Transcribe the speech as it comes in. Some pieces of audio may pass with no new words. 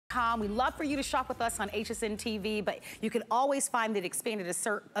We love for you to shop with us on HSN TV, but you can always find the expanded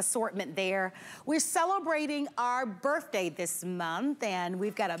assortment there. We're celebrating our birthday this month, and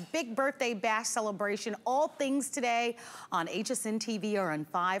we've got a big birthday bash celebration. All things today on HSN TV are on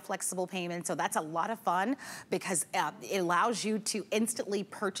 5 flexible payments, so that's a lot of fun because it allows you to instantly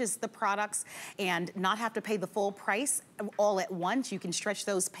purchase the products and not have to pay the full price all at once. You can stretch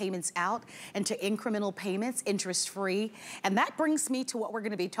those payments out into incremental payments, interest-free, and that brings me to what we're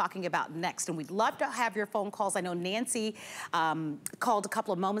going to be talking about next, and we'd love to have your phone calls. I know Nancy called a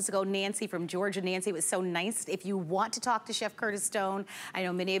couple of moments ago. Nancy from Georgia. Nancy, it was so nice. If you want to talk to Chef Curtis Stone, I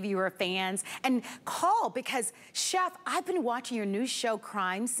know many of you are fans, and call because, Chef, I've been watching your new show,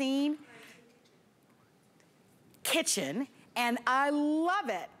 Crime Scene Kitchen, and I love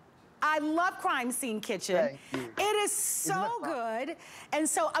it. I love Crime Scene Kitchen. It is so good. And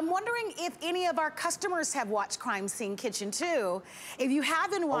so I'm wondering if any of our customers have watched Crime Scene Kitchen too. If you have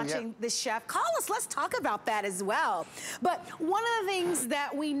been watching the chef, call us. Let's talk about that as well. But one of the things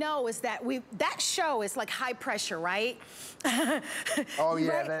that we know is that that show is like high pressure, right? Oh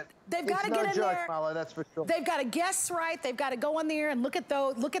yeah, right? They've got to get in there. Marlo, that's for sure. They've got to guess right. They've got to go in there and look at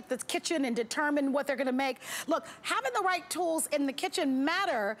the kitchen and determine what they're going to make. Look, having the right tools in the kitchen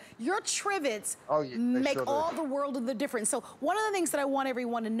matter. Your trivets make all the world of the difference. So one of the things that I want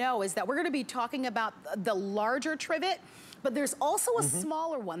everyone to know is that we're going to be talking about the larger trivet, but there's also a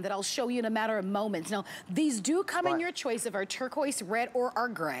smaller one that I'll show you in a matter of moments. Now, these do come in your choice of our turquoise, red, or our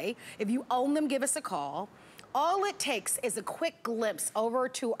gray. If you own them, give us a call. All it takes is a quick glimpse over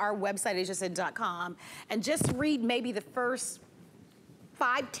to our website, hsn.com, and just read maybe the first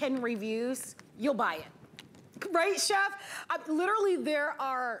 5-10 reviews. You'll buy it. Right, Chef? Literally, there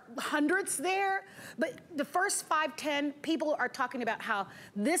are hundreds there, but the first 5-10 people are talking about how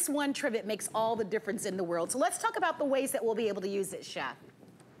this one trivet makes all the difference in the world. So let's talk about the ways that we'll be able to use it, Chef.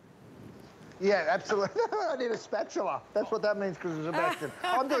 Yeah, absolutely. I need a spatula. That's what that means because of Sebastian.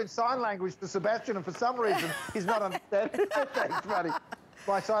 I'm doing sign language to Sebastian, and for some reason, he's not understanding. Thanks, buddy.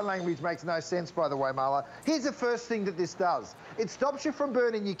 My sign language makes no sense, by the way, Marla. Here's the first thing that this does. It stops you from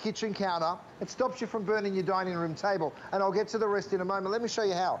burning your kitchen counter. It stops you from burning your dining room table. And I'll get to the rest in a moment. Let me show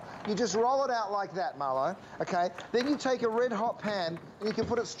you how. You just roll it out like that, Marlo, okay? Then you take a red hot pan and you can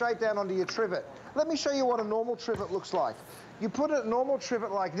put it straight down onto your trivet. Let me show you what a normal trivet looks like. You put a normal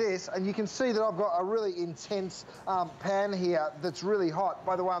trivet like this, and you can see that I've got a really intense pan here that's really hot.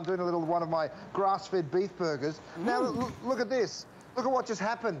 By the way, I'm doing a little one of my grass-fed beef burgers. Now, look at this. Look at what just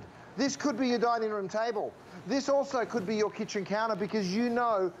happened. This could be your dining room table. This also could be your kitchen counter because you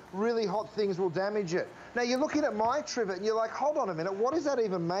know really hot things will damage it. Now, you're looking at my trivet and you're like, hold on a minute, what is that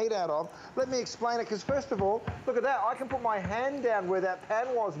even made out of? Let me explain it, because first of all, look at that. I can put my hand down where that pan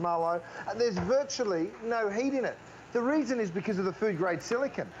was, Marlo, and there's virtually no heat in it. The reason is because of the food-grade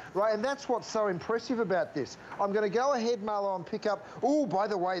silicone, right? And that's what's so impressive about this. I'm going to go ahead, Marlo, and pick up... Oh, by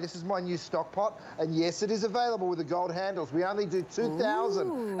the way, this is my new stock pot. And yes, it is available with the gold handles. We only do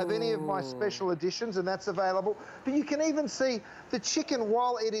 2,000 of any of my special editions, and that's available. But you can even see the chicken,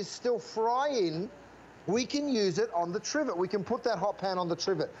 while it is still frying, we can use it on the trivet. We can put that hot pan on the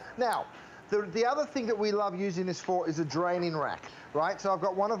trivet. Now, the other thing that we love using this for is a draining rack, right? So I've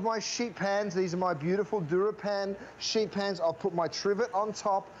got one of my sheet pans. These are my beautiful DuraPan sheet pans. I'll put my trivet on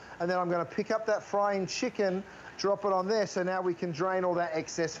top, and then I'm going to pick up that frying chicken, drop it on there, so now we can drain all that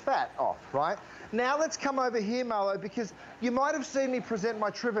excess fat off, right? Now let's come over here, Marlo, because you might have seen me present my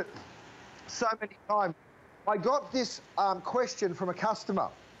trivet so many times. I got this question from a customer,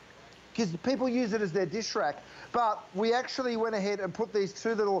 because people use it as their dish rack, but we actually went ahead and put these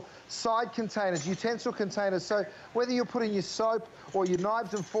 2 little side containers, utensil containers, so whether you're putting your soap or your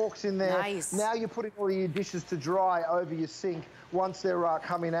knives and forks in there, now you're putting all your dishes to dry over your sink once they're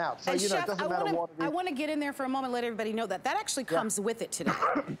coming out. So, and you know, Chef, it doesn't matter what it is. I want to get in there for a moment and let everybody know that that actually comes with it today.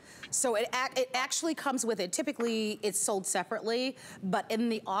 So it actually comes with it. Typically, it's sold separately, but in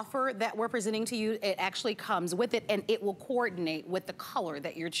the offer that we're presenting to you, it actually comes with it, and it will coordinate with the color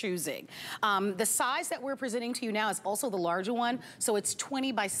that you're choosing. The size that we're presenting to you now is also the larger one, so it's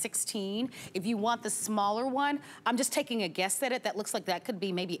 20 by 16. If you want the smaller one, I'm just taking a guess at it. That looks like that could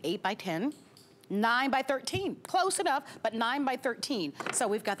be maybe 8 by 10. 9 by 13, close enough, but 9 by 13. So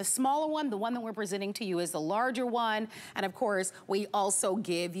we've got the smaller one. The one that we're presenting to you is the larger one. And of course, we also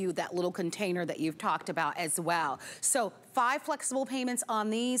give you that little container that you've talked about as well. So 5 flexible payments on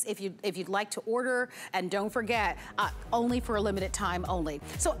these if you'd like to order. And don't forget, only for a limited time only.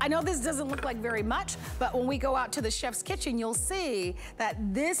 So I know this doesn't look like very much, but when we go out to the chef's kitchen, you'll see that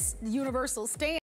this universal stand